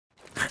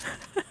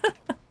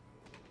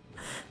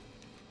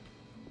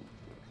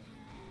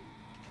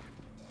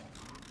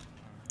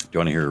you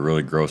want to hear a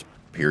really gross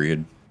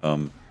period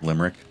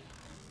limerick?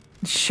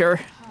 Sure.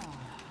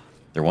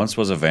 There once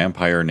was a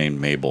vampire named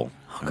Mabel,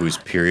 whose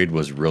period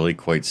was really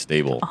quite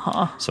stable.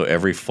 So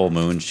every full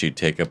moon, she'd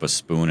take up a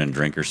spoon and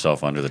drink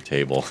herself under the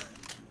table.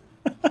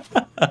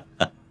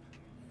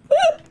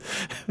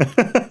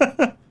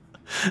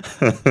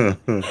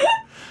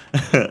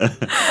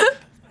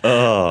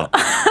 Oh.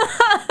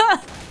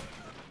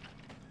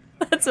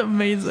 That's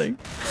amazing.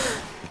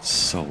 It's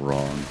so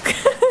wrong.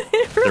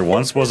 There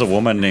once was a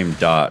woman named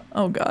Dot.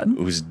 Oh, God.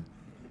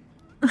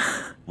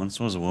 Once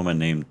was a woman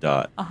named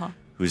Dot.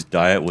 Whose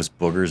diet was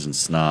boogers and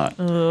snot.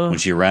 When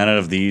she ran out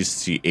of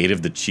these, she ate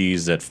of the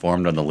cheese that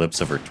formed on the lips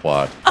of her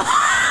twat.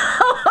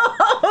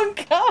 Oh,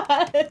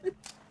 God.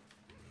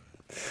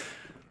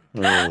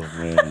 Oh,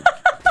 man.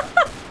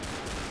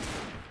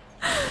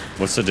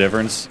 What's the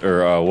difference?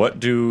 Or what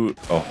do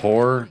a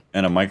whore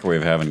and a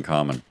microwave have in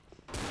common?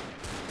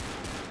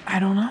 I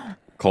don't know.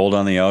 Cold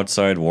on the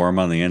outside, warm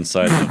on the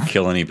inside, and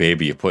kill any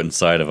baby you put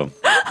inside of them.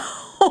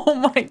 Oh,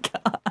 my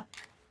God.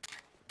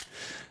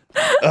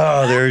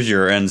 Oh, there's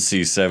your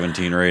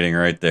NC-17 rating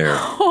right there.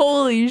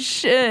 Holy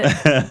shit.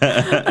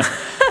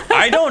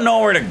 I don't know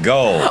where to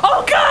go.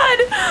 Oh, God!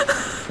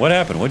 What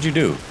happened? What'd you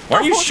do? Why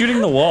are you shooting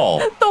the wall?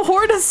 The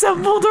horde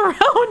assembled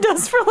around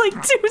us for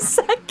like 2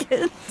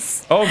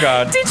 seconds. Oh,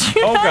 God. Did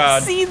you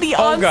not see the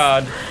Oh,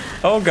 God.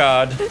 Oh,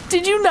 God.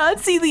 Did you not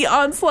see the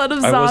onslaught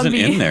of zombies? I wasn't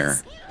in there.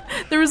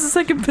 There was a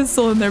second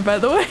pistol in there, by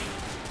the way.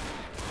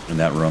 In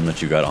that room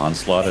that you got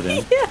onslaughted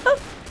in? Yeah.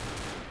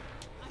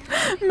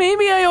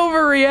 Maybe I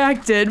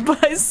overreacted,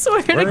 but I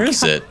swear to God. Where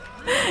is it?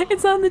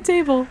 It's on the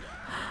table.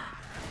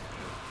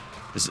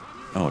 Is it?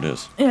 Oh, it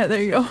is. Yeah,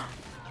 there you go.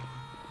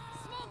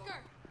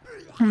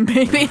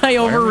 Maybe I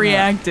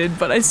overreacted,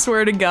 but I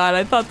swear to God,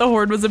 I thought the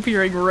horde was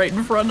appearing right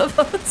in front of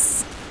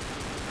us.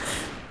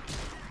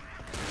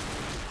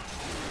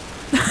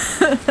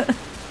 I'm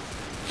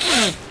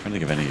trying to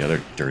think of any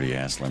other dirty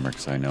ass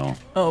limericks I know.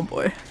 Oh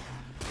boy.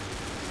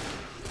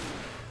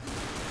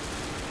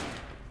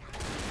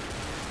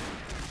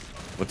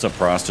 What's a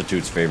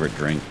prostitute's favorite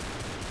drink?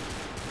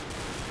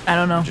 I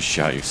don't know. Just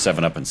shot you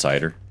 7-Up and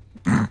cider.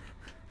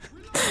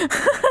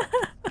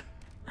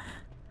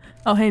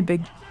 Oh hey,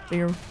 bigger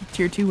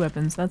tier 2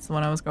 weapons. That's the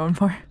one I was going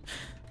for.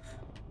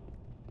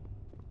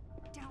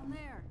 Down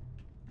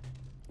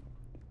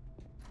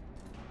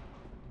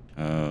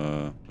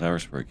there. That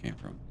was where it came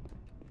from.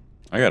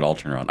 I got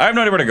alternate around. I have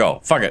no idea where to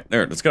go. Fuck it.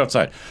 There, let's get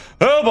outside.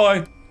 Oh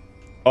boy!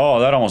 Oh,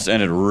 that almost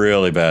ended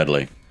really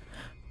badly.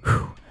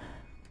 Whew.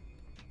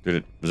 Did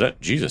it? Was that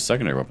Jesus?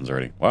 Secondary weapons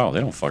already. Wow, they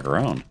don't fuck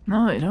around.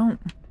 No, they don't.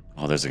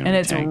 Oh, there's gonna and be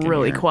a it's tank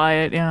really in here.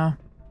 quiet, yeah.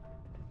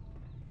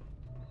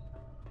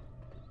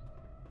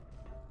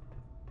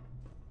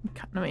 I'm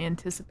kind of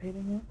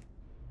anticipating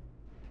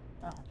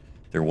it. Oh.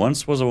 There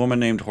once was a woman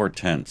named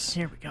Hortense.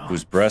 Here we go.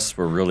 Whose breasts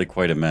were really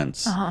quite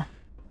immense. Uh-huh.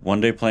 One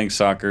day playing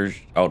soccer,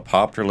 out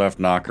popped her left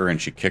knocker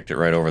and she kicked it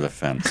right over the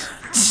fence.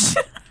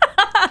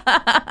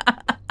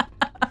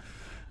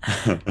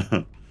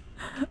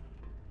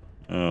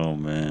 Oh,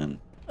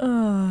 man.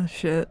 Oh,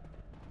 shit.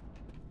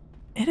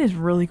 It is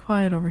really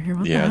quiet over here.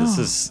 What the Yeah, hell? this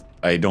is...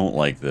 I don't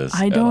like this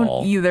I at don't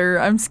all. either.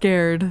 I'm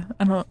scared.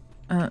 I don't...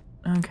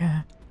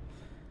 okay.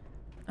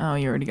 Oh,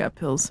 you already got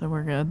pills, so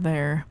we're good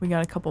there. We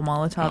got a couple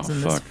Molotovs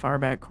in this far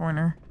back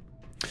corner.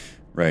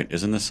 Right.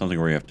 Isn't this something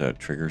where you have to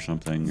trigger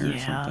something or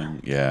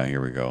something? Yeah, here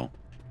we go.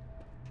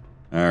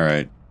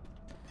 Alright.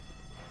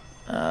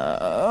 Shut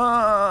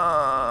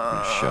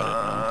it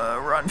now.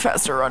 Run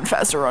faster, run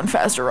faster, run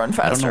faster, run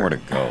faster. I don't know where to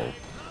go.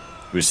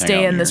 We just hang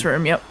Stay out in this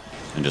room, yep.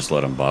 And just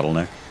let them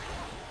bottleneck?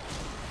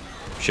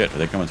 Shit, are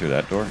they coming through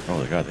that door?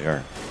 Oh, God, they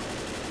are.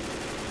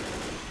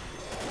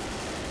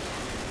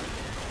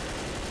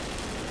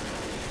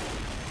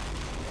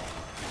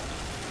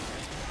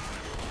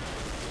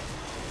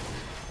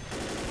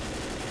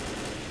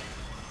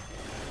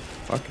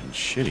 Fucking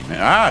shitty, man.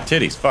 Ah,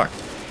 titties, fuck.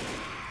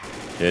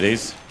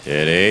 Titties,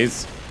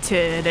 titties.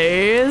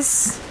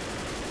 Titties.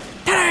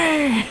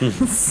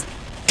 Titties.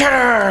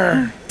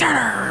 Titter!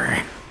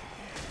 Titter.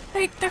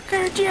 Take the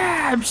good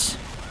jabs.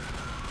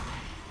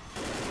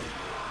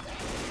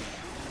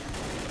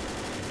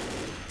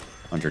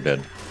 Hunter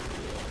dead.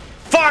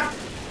 Fuck!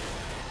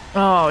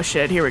 Oh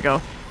shit, here we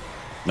go.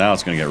 Now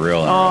it's gonna get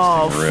real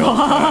Oh, interesting. Real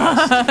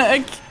fast.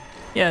 fuck.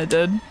 Yeah, it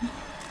did.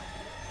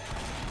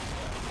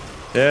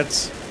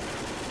 Tits.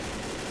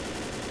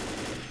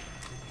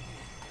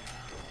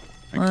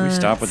 Can we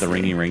stop with the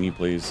ringy,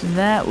 please?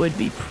 That would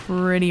be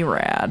pretty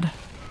rad.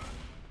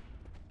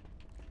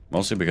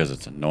 Mostly because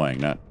it's annoying,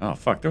 not... Oh,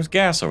 fuck, there was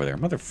gas over there,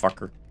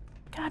 motherfucker.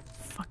 God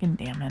fucking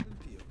damn it.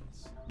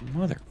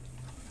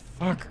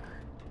 Motherfucker.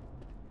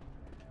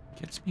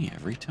 Gets me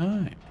every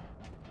time.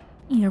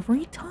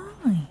 Every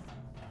time.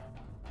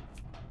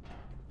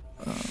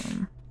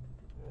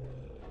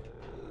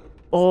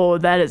 Oh,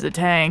 that is a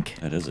tank.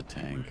 That is a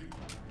tank.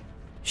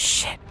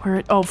 Shit,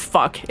 where? Oh,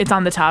 fuck. It's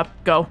on the top.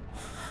 Go.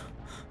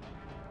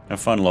 Have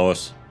fun,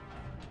 Lois.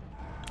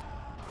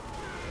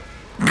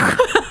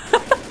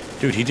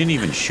 Dude, he didn't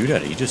even shoot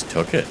at it. He just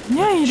took it.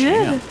 Yeah, he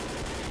Champ. did.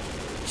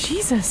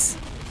 Jesus.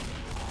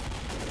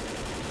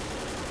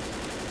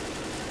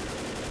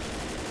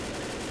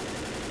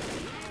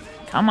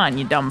 Come on,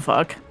 you dumb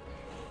fuck.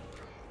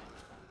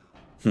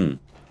 What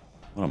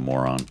a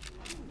moron.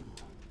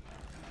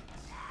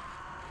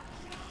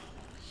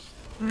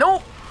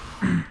 Nope.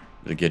 Did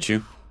it get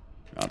you?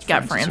 Oh, it's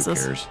got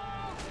Francis. Francis. Who cares?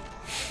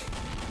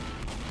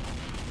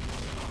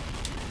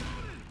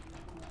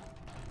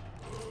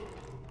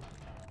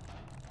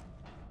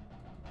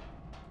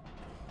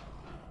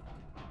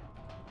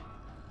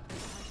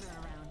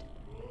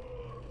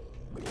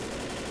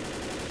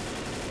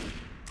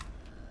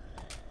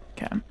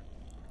 Okay.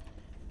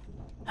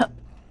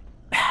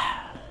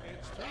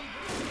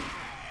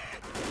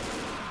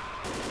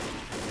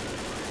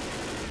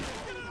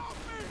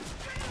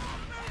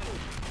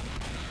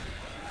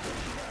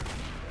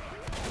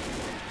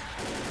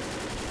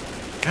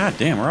 God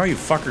damn, where are you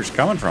fuckers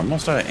coming from?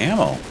 Almost out of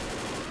ammo.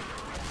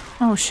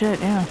 Oh shit,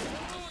 yeah.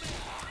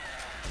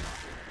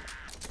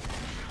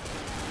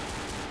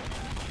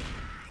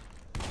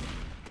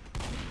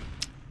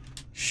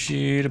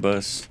 Shit, a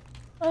bus.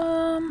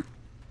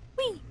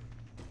 Wee.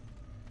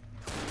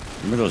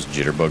 Remember those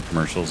Jitterbug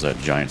commercials? That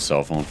giant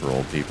cell phone for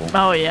old people?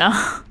 Oh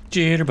yeah.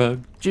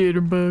 Jitterbug.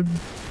 Jitterbug.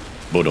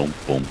 Boom,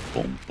 boom,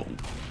 boom, boom.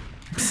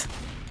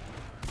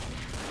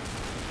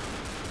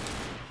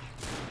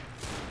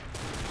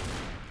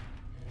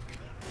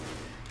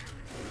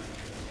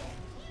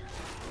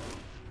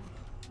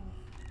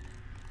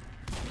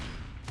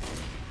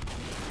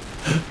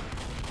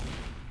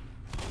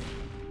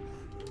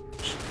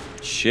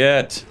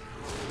 Shit.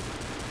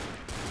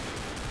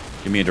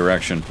 Give me a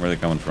direction. Where are they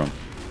coming from?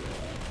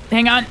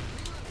 Hang on.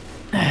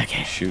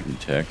 Okay. Shooting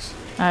ticks.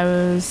 I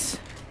was...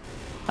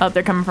 Oh,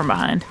 they're coming from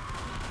behind.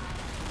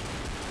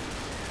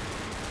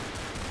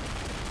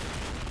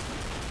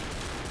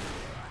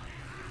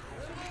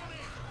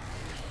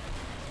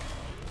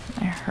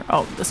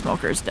 Oh, the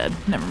smoker's dead.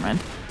 Never mind.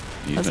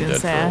 He's I was been gonna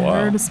dead say, for a I while.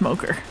 heard a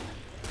smoker.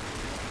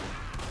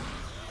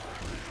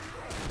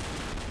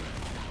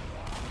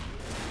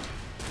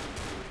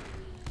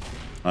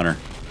 Hunter.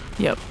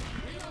 Yep.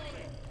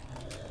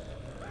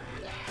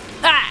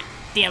 Ah!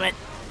 Damn it.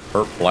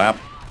 Perp flap.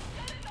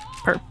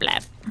 Perp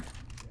blap.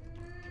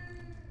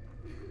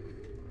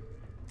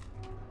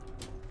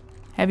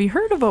 Have you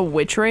heard of a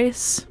witch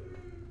race?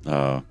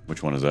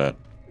 Which one is that?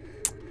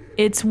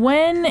 It's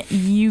when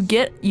you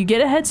get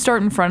a head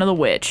start in front of the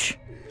witch.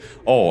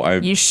 Oh,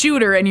 You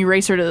shoot her and you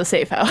race her to the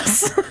safe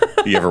house.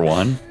 You ever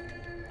won?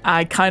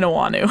 I kind of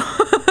want to.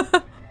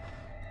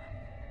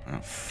 Oh,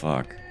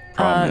 fuck.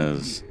 Problem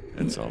is,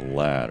 it's a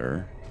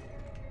ladder.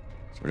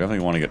 So we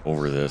definitely want to get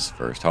over this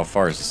first. How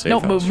far is the safe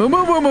Nope, house?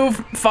 move.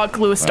 Fuck,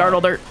 Lewis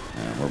startled her.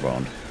 Yeah, we're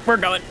boned. We're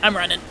going. I'm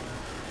running.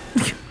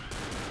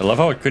 I love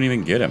how it couldn't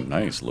even get him.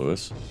 Nice,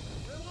 Lewis.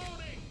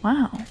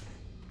 Wow.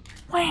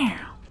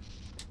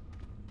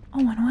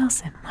 Owen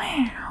Wilson.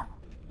 Wow.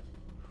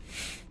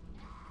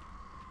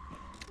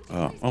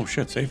 Oh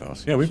shit, safe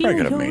house. Yeah, we probably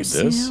could have made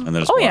this. And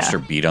then just Oh, watched yeah. her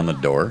beat on the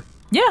door.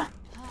 Yeah.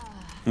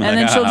 And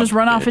then she'll just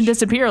run off and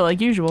disappear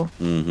like usual.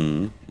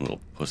 Mm-hmm. Little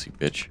pussy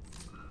bitch.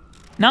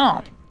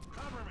 No.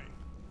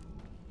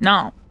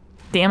 No.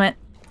 Damn it.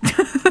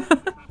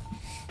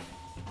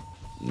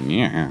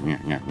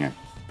 Yeah.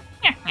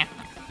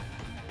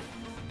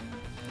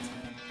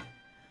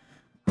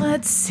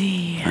 Let's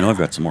see. I know I've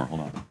got some more.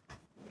 Hold on.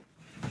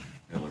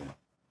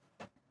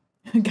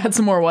 Got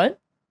some more what?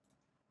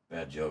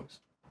 Bad jokes.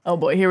 Oh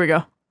boy, here we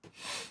go.